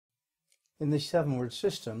In the 7-word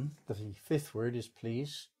system, the 5th word is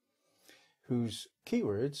please, whose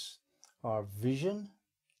keywords are vision,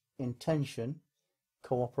 intention,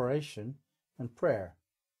 cooperation, and prayer.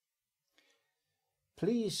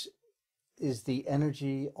 Please is the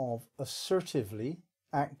energy of assertively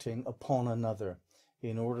acting upon another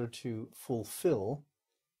in order to fulfill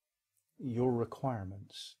your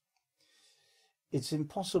requirements. It's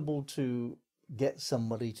impossible to get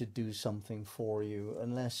somebody to do something for you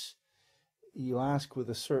unless you ask with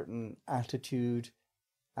a certain attitude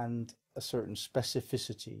and a certain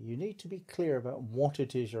specificity. You need to be clear about what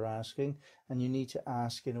it is you're asking, and you need to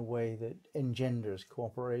ask in a way that engenders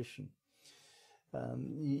cooperation.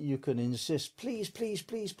 You can insist, please, please,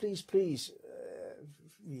 please, please, please.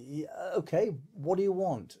 Okay, what do you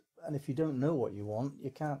want? And if you don't know what you want,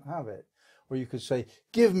 you can't have it. Or you could say,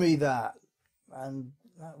 give me that. And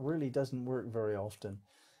that really doesn't work very often.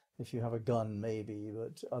 If you have a gun, maybe,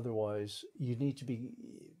 but otherwise you need to be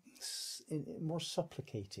more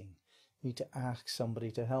supplicating. You need to ask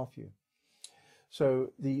somebody to help you.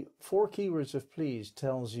 So the 4 keywords of please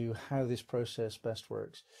tells you how this process best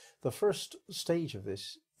works. The first stage of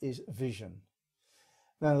this is vision.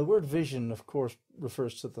 Now the word vision, of course,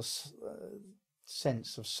 refers to the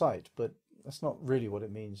sense of sight, but that's not really what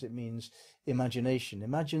it means. It means imagination.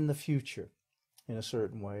 Imagine the future in a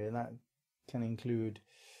certain way, and that can include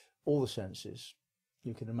all the senses.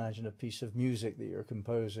 You can imagine a piece of music that you're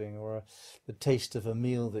composing, or the taste of a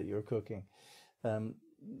meal that you're cooking.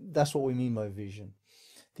 That's what we mean by vision.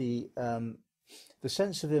 The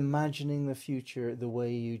sense of imagining the future the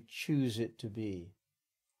way you choose it to be.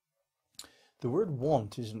 The word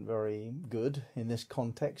want isn't very good in this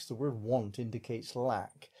context. The word want indicates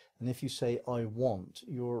lack. And if you say, I want,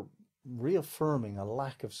 you're reaffirming a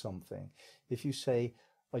lack of something. If you say,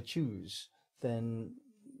 I choose, then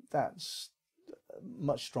that's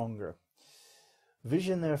much stronger.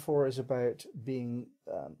 Vision, therefore, is about being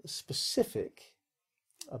specific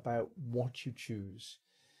about what you choose,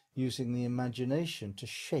 using the imagination to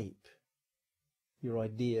shape your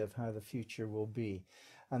idea of how the future will be.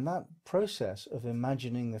 And that process of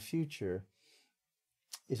imagining the future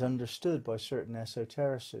is understood by certain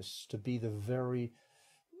esotericists to be the very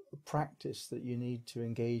practice that you need to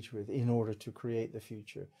engage with in order to create the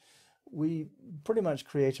future. We pretty much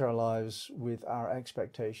create our lives with our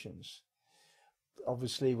expectations.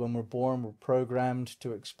 Obviously, when we're born, we're programmed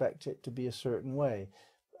to expect it to be a certain way.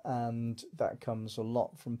 And that comes a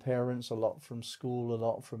lot from parents, a lot from school, a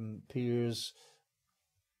lot from peers.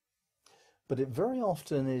 But it very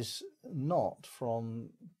often is not from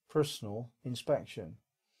personal inspection.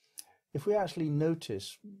 If we actually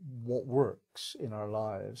notice what works in our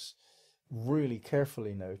lives, really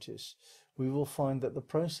carefully notice, we will find that the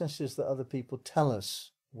processes that other people tell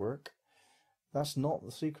us work, that's not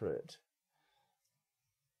the secret.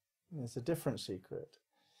 It's a different secret.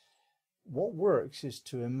 What works is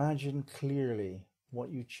to imagine clearly what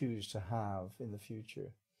you choose to have in the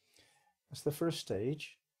future. That's the first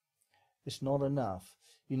stage. It's not enough.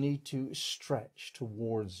 You need to stretch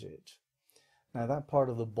towards it. Now that part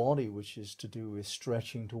of the body which is to do with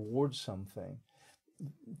stretching towards something,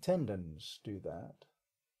 tendons do that.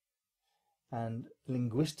 And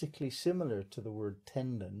linguistically similar to the word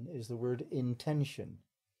tendon is the word intention.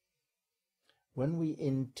 When we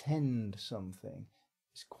intend something,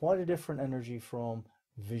 it's quite a different energy from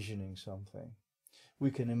visioning something.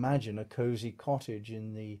 We can imagine a cozy cottage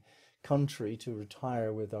in the country to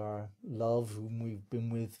retire with our love, whom we've been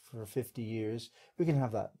with for 50 years. We can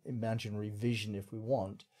have that imaginary vision if we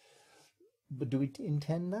want. But do we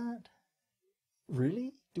intend that?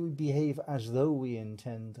 Really? Do we behave as though we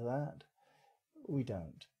intend that? We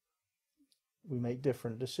don't. We make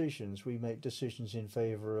different decisions. We make decisions in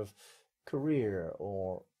favor of career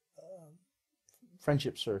or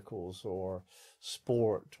friendship circles or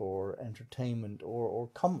sport or entertainment or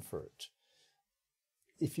comfort.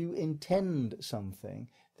 If you intend something,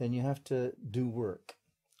 then you have to do work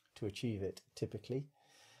to achieve it, typically.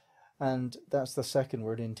 And that's the second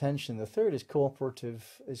word, intention. The third is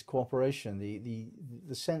cooperation.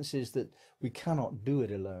 The sense is that we cannot do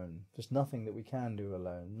it alone. There's nothing that we can do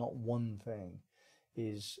alone. Not one thing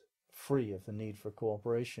is free of the need for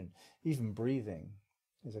cooperation. Even breathing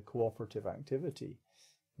is a cooperative activity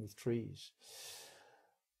with trees.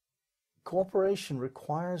 Cooperation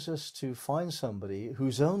requires us to find somebody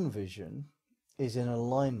whose own vision is in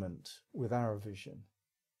alignment with our vision.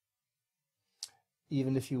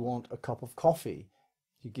 Even if you want a cup of coffee,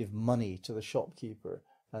 you give money to the shopkeeper,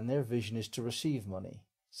 and their vision is to receive money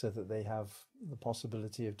so that they have the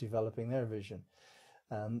possibility of developing their vision.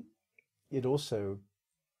 It also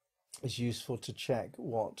it's useful to check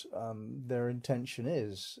what their intention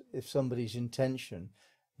is. If somebody's intention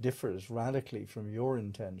differs radically from your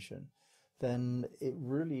intention, then it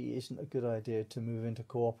really isn't a good idea to move into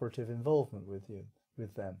cooperative involvement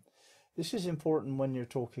with them. This is important when you're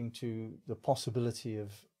talking to the possibility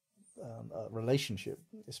of a relationship,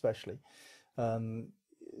 especially. Um,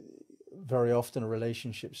 Very often a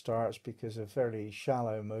relationship starts because of fairly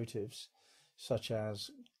shallow motives, such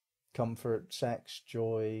as comfort, sex,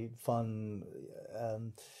 joy, fun,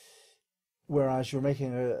 whereas you're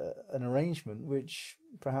making an arrangement which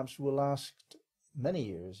perhaps will last many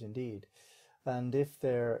years indeed. And if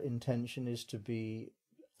their intention is to be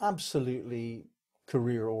absolutely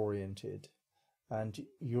career oriented and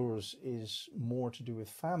yours is more to do with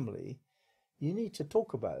family, you need to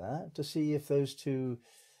talk about that to see if those two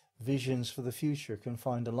visions for the future can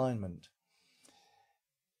find alignment.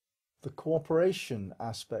 The cooperation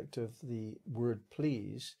aspect of the word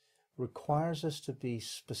please requires us to be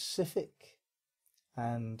specific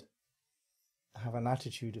and have an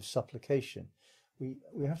attitude of supplication.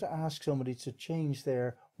 We have to ask somebody to change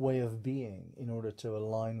their way of being in order to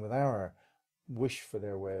align with our wish for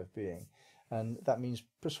their way of being. And that means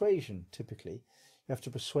persuasion, typically. You have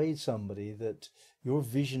to persuade somebody that your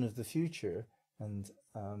vision of the future and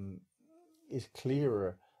is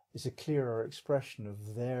a clearer expression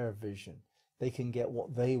of their vision. They can get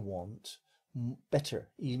what they want better,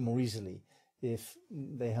 even more easily, if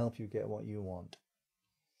they help you get what you want.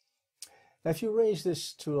 Now, if you raise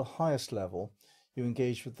this to a highest level, you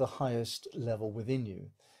engage with the highest level within you.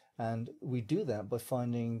 And we do that by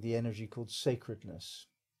finding the energy called sacredness.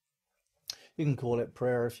 You can call it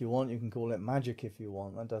prayer if you want, you can call it magic if you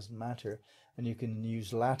want, that doesn't matter. And you can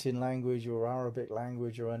use Latin language or Arabic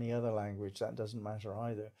language or any other language, that doesn't matter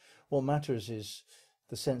either. What matters is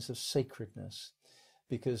the sense of sacredness,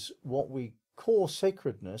 because what we call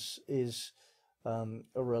sacredness is a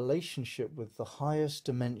relationship with the highest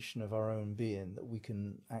dimension of our own being that we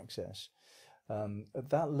can access. At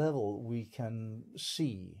that level, we can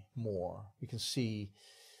see more. We can see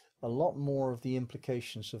a lot more of the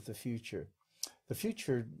implications of the future. The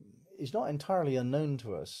future is not entirely unknown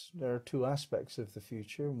to us. There are two aspects of the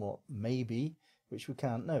future: what may be, which we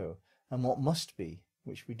can't know, and what must be,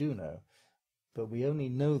 which we do know. But we only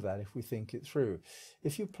know that if we think it through.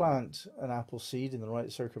 If you plant an apple seed in the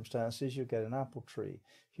right circumstances, you'll get an apple tree.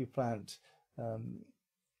 If you plant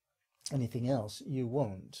anything else, you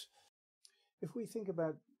won't. If we think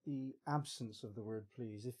about the absence of the word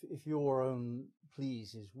please, if your own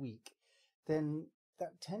please is weak, then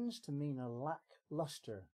that tends to mean a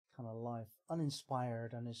lackluster kind of life,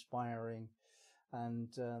 uninspired, uninspiring,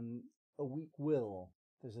 and a weak will.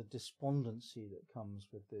 There's a despondency that comes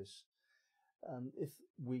with this.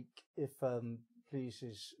 If please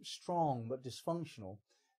is strong but dysfunctional,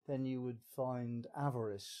 then you would find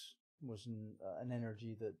avarice was an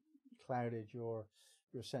energy that clouded your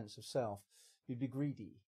sense of self. You'd be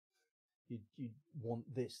greedy. You'd want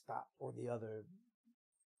this, that, or the other.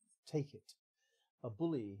 Take it. A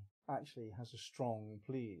bully actually has a strong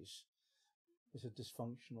please. It's a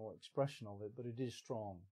dysfunctional expression of it, but it is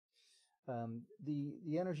strong.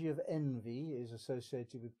 The energy of envy is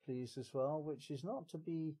associated with please as well, which is not to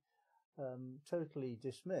be totally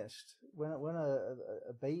dismissed. When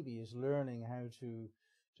a baby is learning how to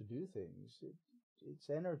do things, its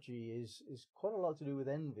energy is quite a lot to do with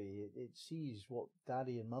envy. It sees what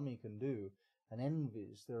daddy and mummy can do and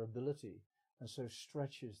envies their ability, and so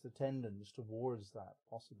stretches the tendons towards that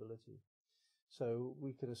possibility. So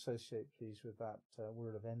we could associate please with that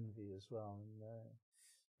word of envy as well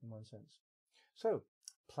in one sense. So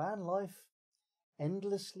plan life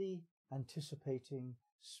endlessly anticipating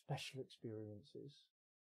special experiences.